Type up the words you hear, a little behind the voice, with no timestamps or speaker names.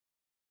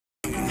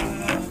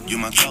You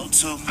my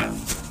go-to.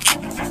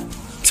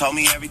 Told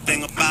me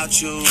everything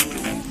about you.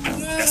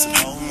 That's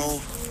a bold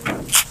move.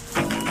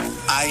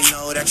 I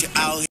know that you're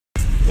out here.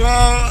 Well,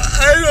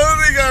 I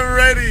don't think I'm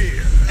ready.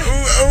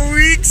 A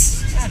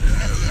week's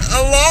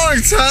a long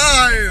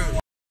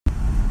time.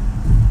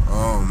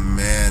 Oh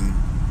man,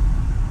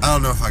 I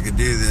don't know if I could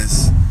do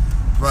this.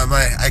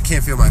 I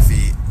can't feel my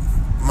feet.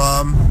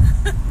 Mom,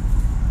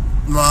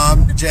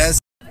 Jess.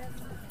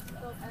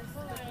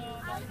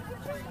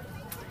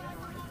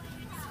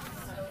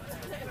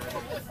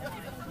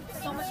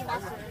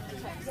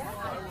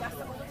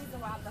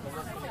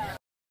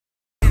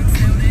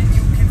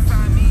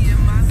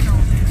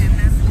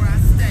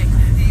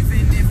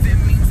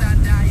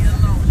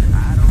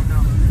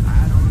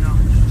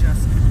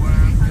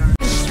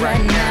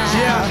 Right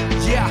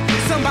now. Yeah,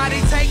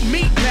 somebody take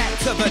me back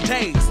to the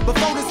days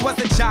before this was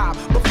a job,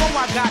 before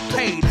I got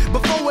paid,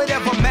 before it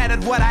ever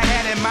mattered what I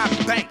had in my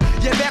bank.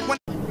 Yeah, back when.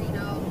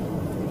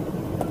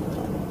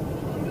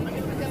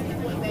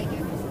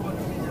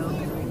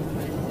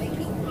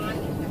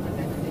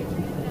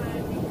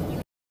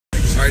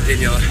 Alright,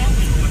 Daniela.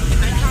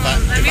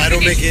 If I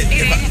don't make it,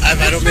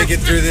 if I don't make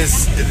it through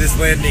this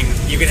landing,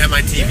 you can have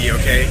my TV,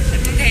 okay?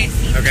 Okay.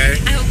 Okay.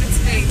 I hope it's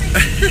big.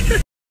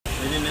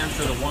 They didn't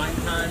answer the wine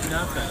card,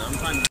 nothing. I'm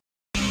fine.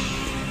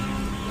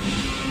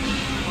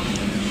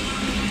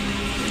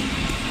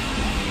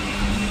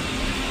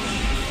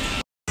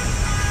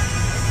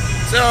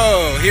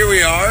 So, here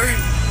we are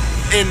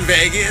in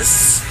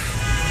Vegas.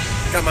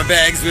 Got my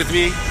bags with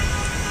me.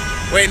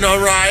 Waiting on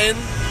Ryan.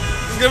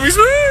 It's gonna be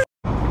sweet.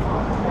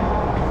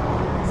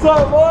 What's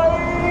up, boy?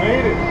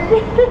 Made it.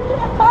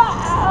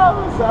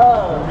 What's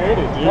up? Made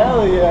it, dude.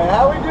 Hell yeah.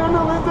 How we doing,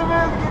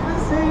 Elizabeth? Good to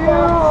see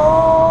you.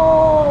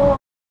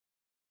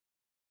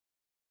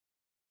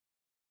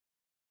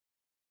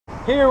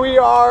 Here we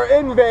are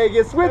in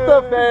Vegas with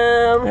the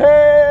fam.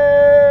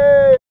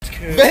 Hey!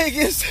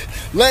 Vegas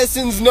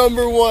lessons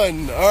number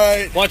 1. All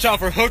right. Watch out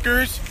for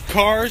hookers,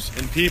 cars,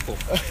 and people.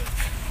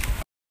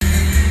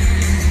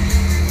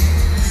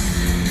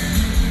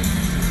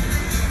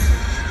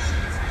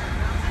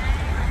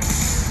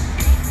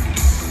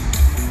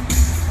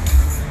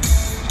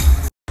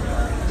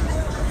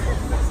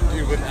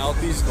 Dude, without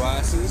these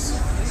glasses,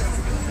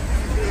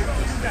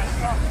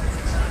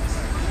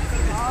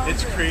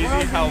 it's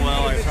crazy how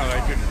well I thought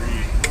I could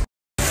read.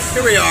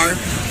 Here we are.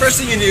 First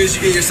thing you do is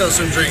you get yourself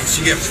some drinks.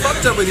 You get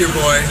fucked up with your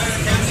boy.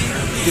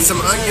 Get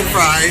some onion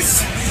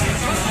fries.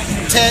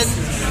 10.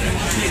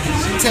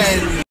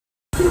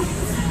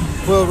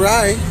 Well,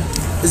 Rye,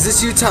 is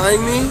this you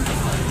tying me?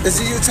 Is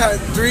it you tying?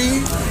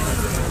 3?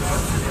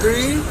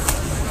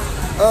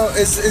 Oh,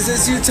 is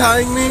this you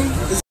tying me?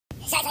 So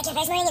it's like your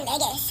first morning in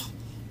Vegas.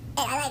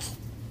 And I like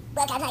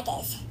woke up like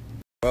this.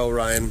 Well,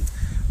 Ryan,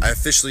 I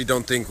officially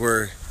don't think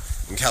we're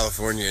in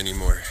California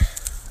anymore.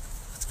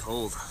 It's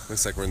cold.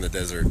 Looks like we're in the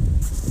desert.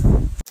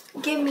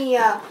 Give me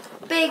a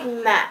Big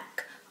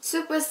Mac,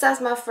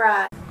 supersize my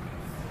fries.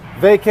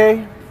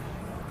 Vacay,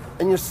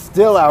 and you're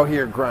still out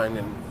here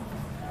grinding.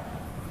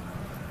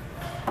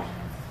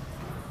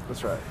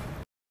 That's right.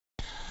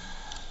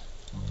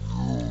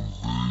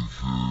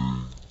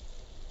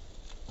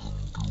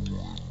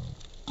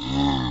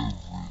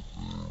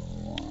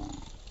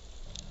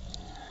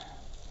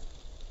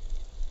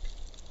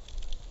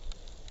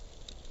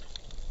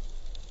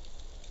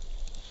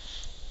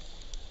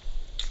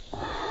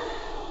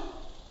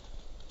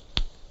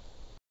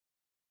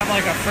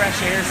 Like a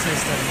fresh air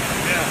system.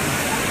 Yeah.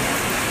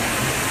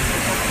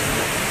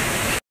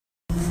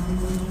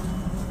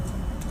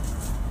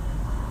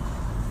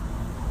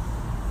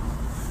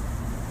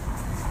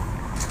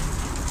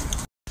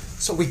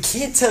 So we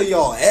can't tell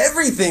y'all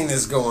everything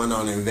that's going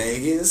on in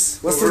Vegas.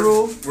 What's the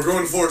rule? We're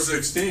going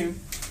 416.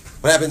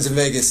 What happens in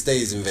Vegas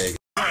stays in Vegas.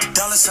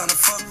 Dollars on the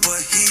fuck,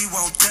 but he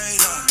won't date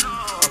her.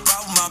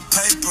 About my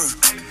paper.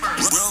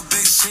 Real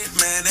big shit,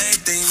 man.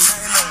 Everything.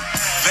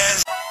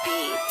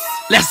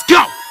 Let's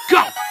go,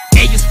 go.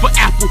 A is for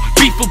apple,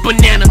 B for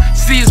banana,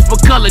 C is for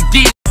color,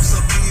 D.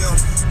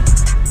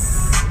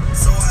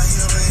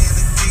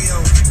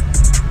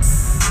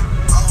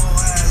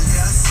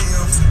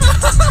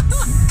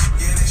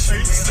 Are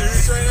you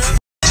serious right now?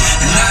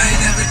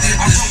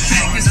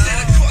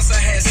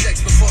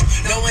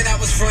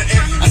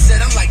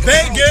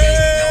 Vegas!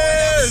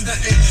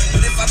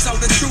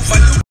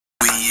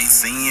 We ain't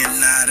seeing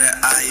eye to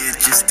eye, it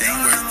just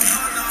ain't working.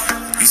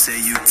 You say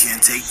you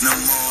can't take no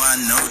more, I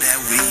know that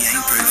we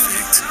ain't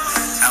perfect.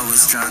 I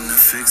was trying to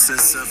fix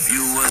us up,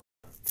 you was.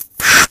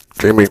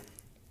 Jamie,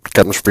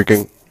 Captain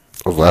speaking.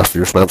 Those last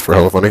few snaps were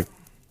hella funny.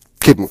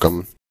 Keep them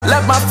coming.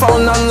 Left my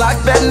phone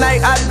unlocked that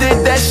night, I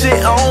did that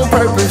shit on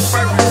purpose.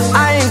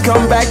 I ain't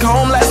come back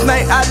home last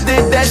night, I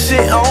did that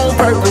shit on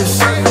purpose.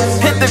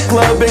 Hit the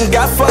club and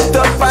got fucked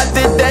up, I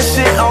did that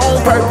shit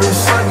on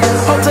purpose.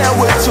 Hotel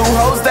with 2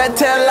 hoes that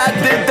tell I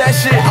did that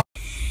shit.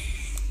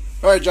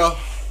 Alright, y'all.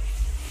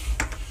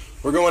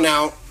 We're going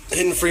out,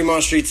 hitting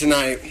Fremont Street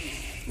tonight.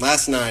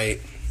 Last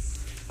night,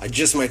 I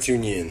just might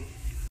tune you in.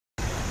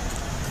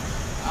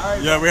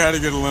 Yeah, we had to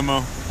get a limo. Alright, Alright, y'all. man. We're going to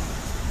 416. Last night,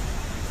 I just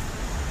might tune you in.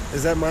 Alright, Yeah, we had to get a limo.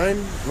 Is that mine?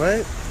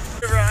 What?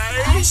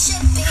 I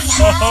should be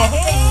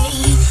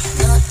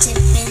happy.